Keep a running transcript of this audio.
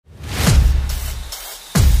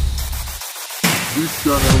This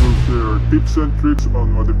channel will share tips and tricks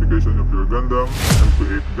on modification of your Gundam and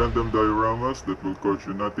create Gundam dioramas that will cost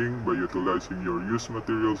you nothing by utilizing your used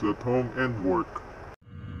materials at home and work.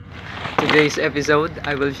 Today's episode,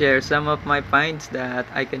 I will share some of my finds that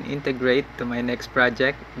I can integrate to my next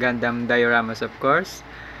project, Gundam dioramas of course,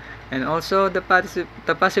 and also the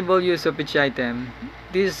possible use of each item.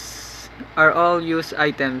 These are all used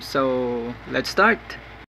items, so let's start.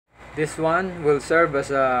 This one will serve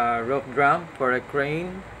as a rope drum for a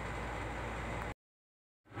crane.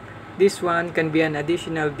 This one can be an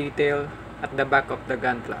additional detail at the back of the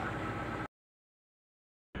Gunpla.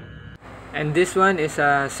 And this one is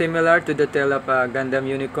similar to the tail of a Gundam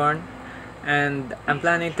unicorn, and I'm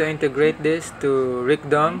planning to integrate this to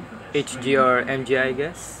Rickdom, HG or MG I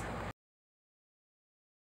guess.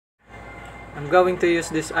 I'm going to use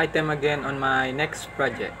this item again on my next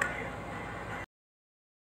project.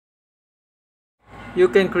 You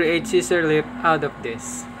can create scissor lift out of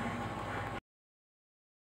this.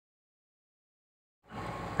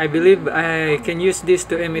 I believe I can use this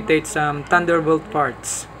to imitate some Thunderbolt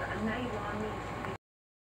parts.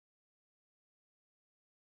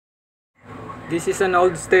 This is an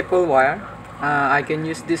old staple wire. I can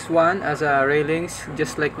use this one as a railings,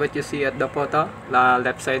 just like what you see at the photo, the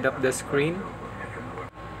left side of the screen.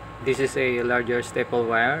 This is a larger staple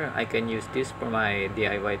wire. I can use this for my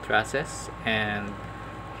DIY trusses, and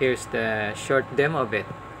here's the short demo of it.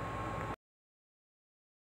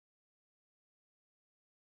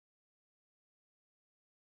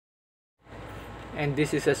 And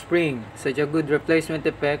this is a spring, such a good replacement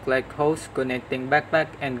effect like hose connecting backpack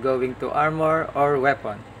and going to armor or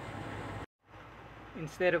weapon.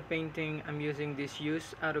 Instead of painting, I'm using this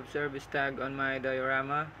use out of service tag on my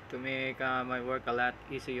diorama to make my work a lot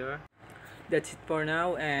easier. That's it for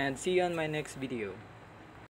now, and see you on my next video.